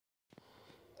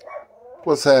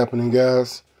What's happening,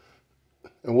 guys?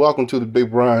 And welcome to the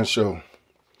Big Brian Show.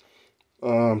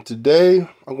 Today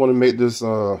I'm going to make this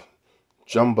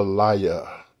jambalaya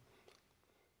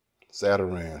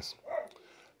Zatarains,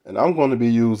 and I'm going to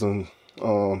be using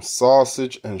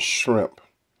sausage and shrimp.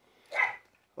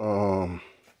 You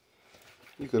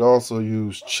could also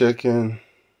use chicken.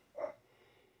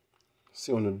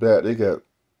 See on the back they got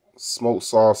smoked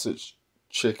sausage,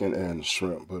 chicken, and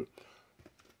shrimp, but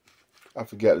I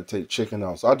forgot to take chicken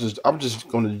out, so I'm just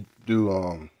going to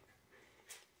do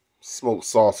smoked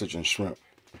sausage and shrimp.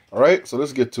 All right, so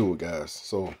let's get to it, guys.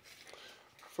 So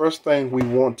first thing we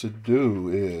want to do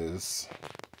is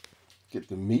get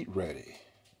the meat ready.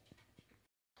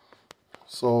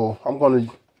 So I'm going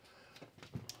to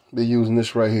be using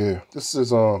this right here. This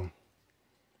is can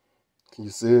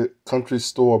you see it? Country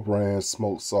store brand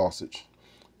smoked sausage.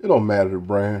 It don't matter the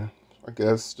brand, I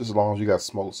guess, just as long as you got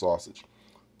smoked sausage.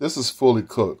 This is fully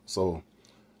cooked, so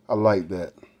I like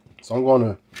that. So I'm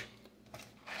going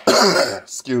to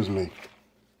excuse me.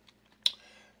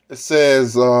 It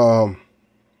says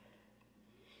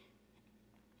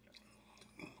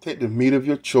take the meat of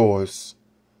your choice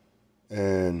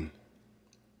and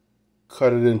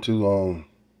cut it into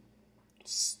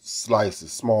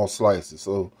slices, small slices.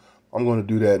 So I'm going to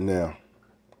do that now.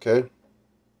 Okay.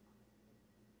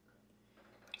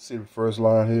 See the first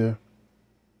line here?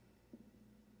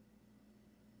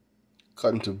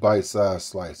 Cut into bite-sized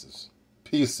slices,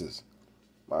 pieces.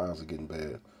 My eyes are getting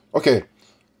bad. Okay,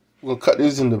 we're going to cut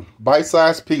these into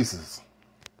bite-sized pieces.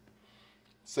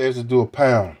 Says to do a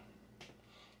pound.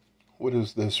 What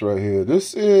is this right here?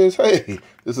 This is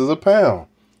a pound.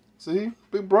 See,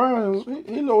 Big Brian,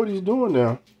 he know what he's doing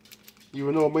now.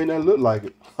 Even though it may not look like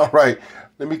it. All right,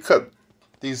 let me cut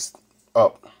these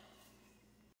up.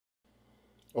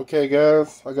 Okay,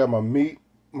 guys, I got my meat,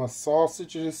 my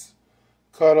sausages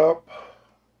cut up.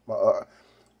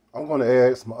 I'm going to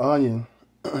add some onion.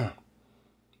 It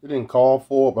didn't call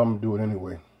for it, but I'm going to do it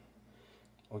anyway.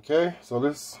 Okay, so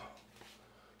let's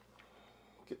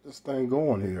get this thing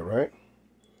going here, right?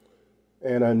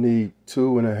 And I need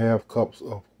 2.5 cups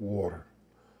of water.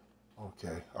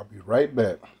 Okay, I'll be right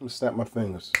back. Let me snap my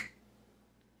fingers.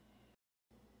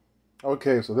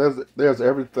 Okay, so there's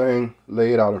everything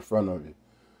laid out in front of you.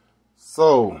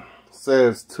 So, it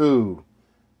says to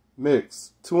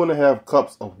mix 2.5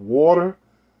 cups of water,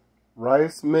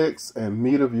 rice mix, and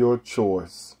meat of your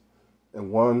choice, and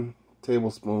 1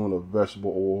 tablespoon of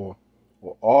vegetable oil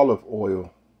or olive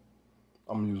oil.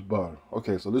 I'm gonna use butter.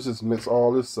 Okay, so let's just mix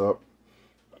all this up.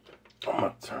 I'm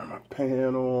gonna turn my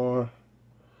pan on.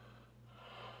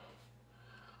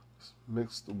 Let's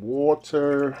mix the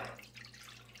water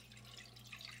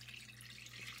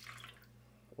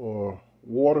or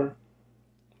water,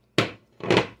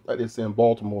 like they say in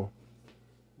Baltimore.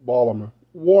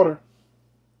 Water.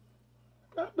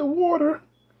 Got the water.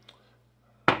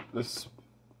 I'm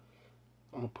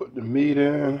gonna put the meat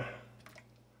in.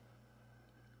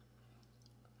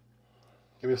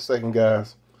 Give me a second,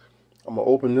 guys. I'm gonna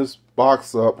open this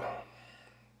box up.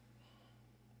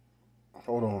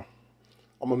 Hold on.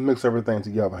 I'm gonna mix everything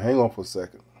together. Hang on for a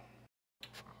second.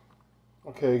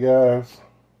 Okay, guys.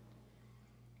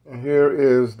 And here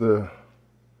is the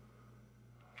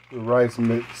rice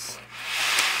mix.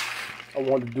 I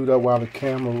wanted to do that while the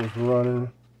camera was running.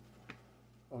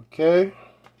 Okay.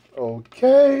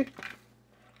 Okay.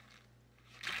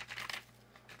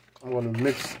 I'm going to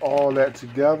mix all that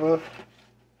together.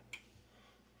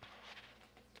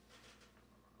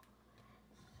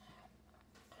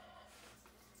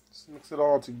 Let's mix it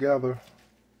all together.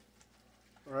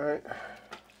 All right.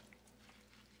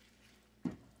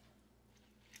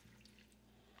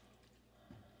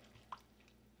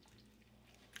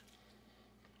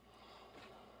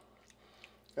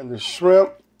 And the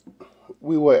shrimp,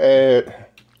 we will add,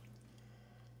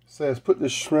 says put the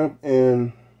shrimp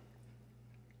in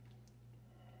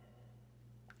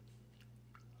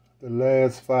the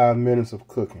last 5 minutes of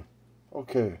cooking.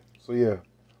 Okay, so yeah,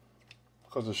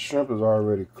 because the shrimp is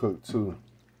already cooked too.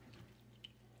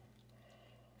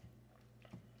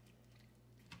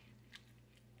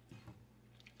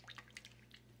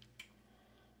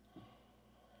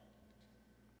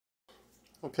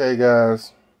 Okay,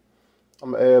 guys.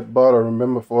 I'm gonna add butter.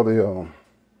 Remember, for the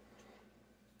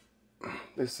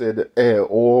they said to add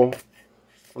oil.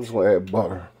 I'm just gonna add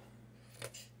butter.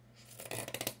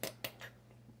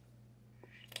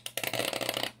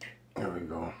 There we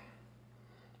go.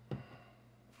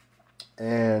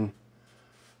 And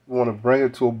you want to bring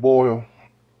it to a boil.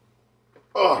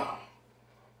 A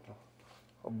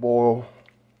boil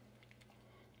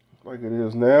like it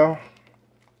is now.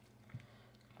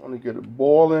 Want to get it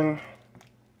boiling.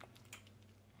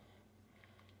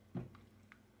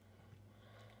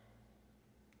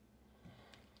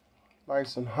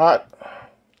 Nice and hot.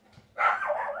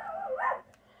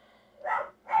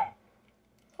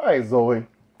 Hi, Zoe.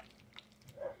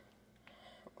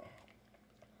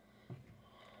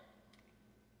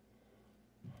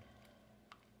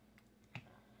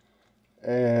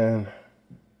 And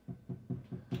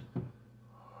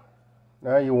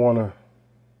now you want to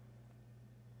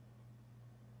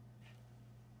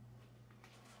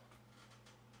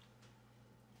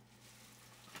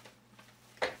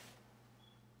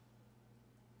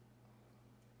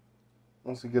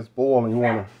once it gets boiling, you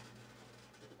want to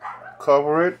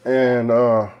cover it and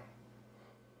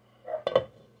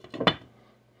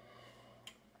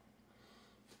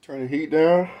turn the heat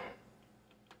down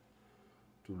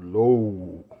to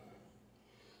low.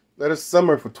 Let it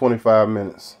simmer for 25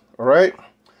 minutes. All right?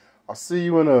 I'll see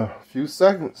you in a few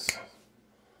seconds.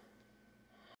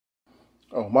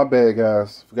 Oh, my bad,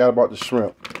 guys. Forgot about the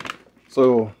shrimp.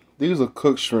 So these are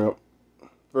cooked shrimp.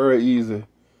 Very easy.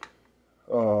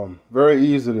 Very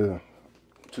easy to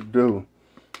do.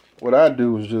 What I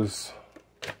do is just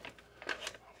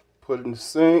put it in the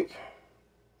sink,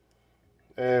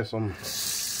 add some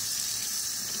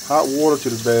hot water to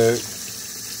the bag,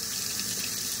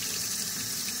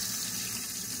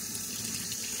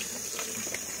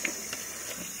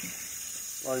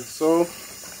 like so,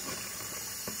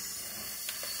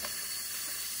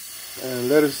 and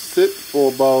let it sit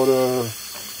for about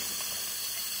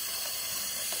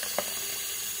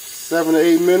 7 to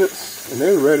 8 minutes, and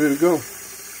they're ready to go.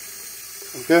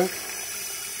 Okay.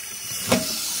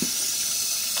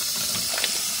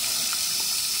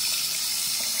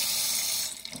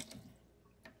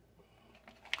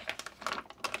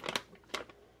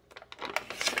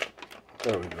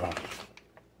 There we go.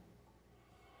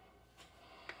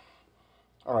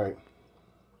 All right.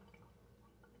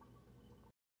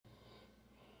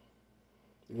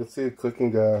 You can see it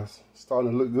cooking, guys. It's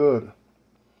starting to look good.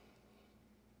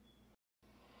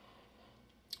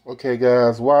 Okay,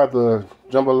 guys, while the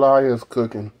jambalaya is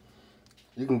cooking,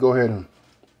 you can go ahead and,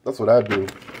 that's what I do.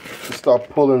 Just start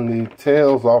pulling the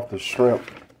tails off the shrimp,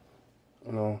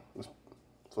 you know,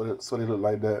 so they look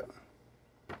like that.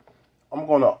 I'm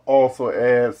gonna also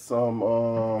add some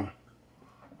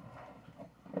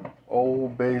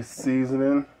Old Bay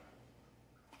seasoning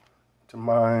to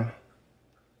mine.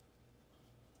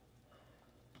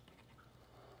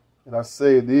 And I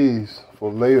save these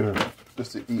for later,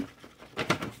 just to eat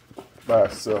by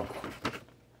itself.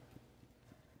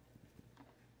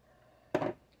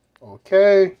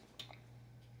 Okay.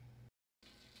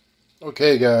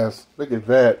 Okay, guys, look at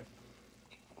that.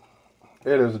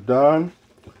 It is done.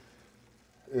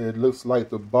 It looks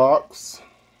like the box.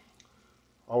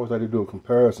 I always like to do a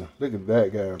comparison. Look at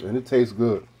that, guys, and it tastes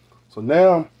good. So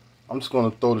now I'm just gonna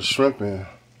throw the shrimp in.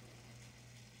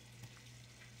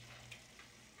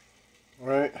 All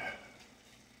right.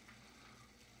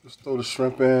 Just throw the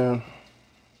shrimp in.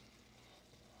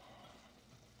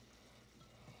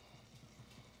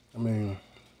 I mean,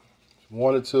 if you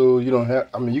wanted to, you don't have,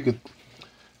 I mean, you could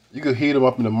heat them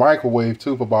up in the microwave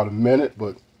too for about a minute,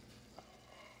 but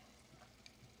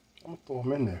I'm gonna throw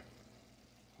them in there.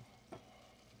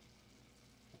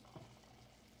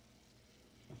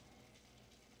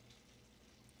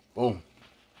 Boom.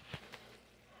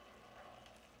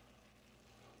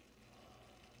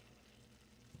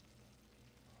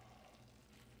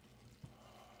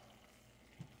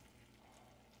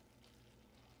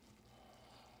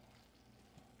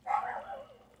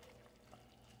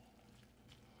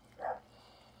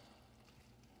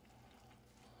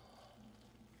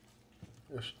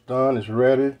 It's done, it's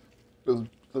ready.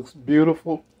 Looks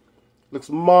beautiful. Looks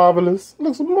marvelous.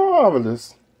 Looks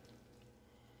marvelous.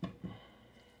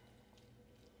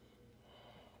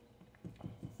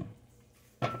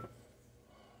 I'm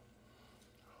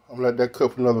gonna let that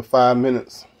cook for another 5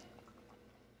 minutes.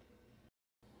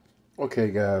 Okay,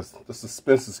 guys, the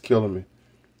suspense is killing me.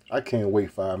 I can't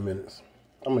wait 5 minutes.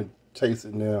 I'm gonna taste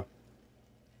it now.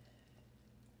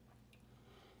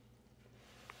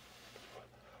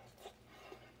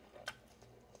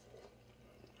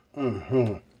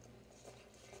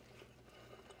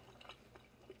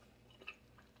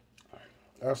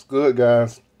 That's good,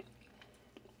 guys.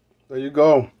 There you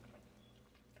go.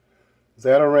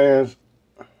 Zatarains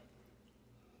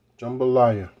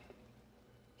Jambalaya.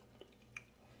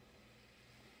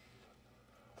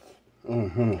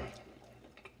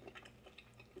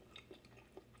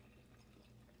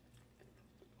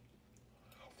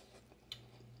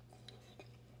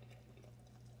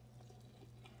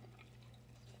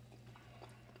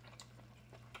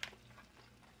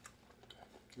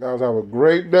 Guys, have a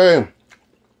great day.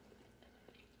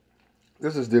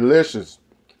 This is delicious.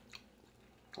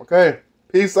 Okay,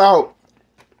 peace out.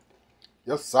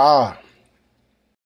 Yes, sir.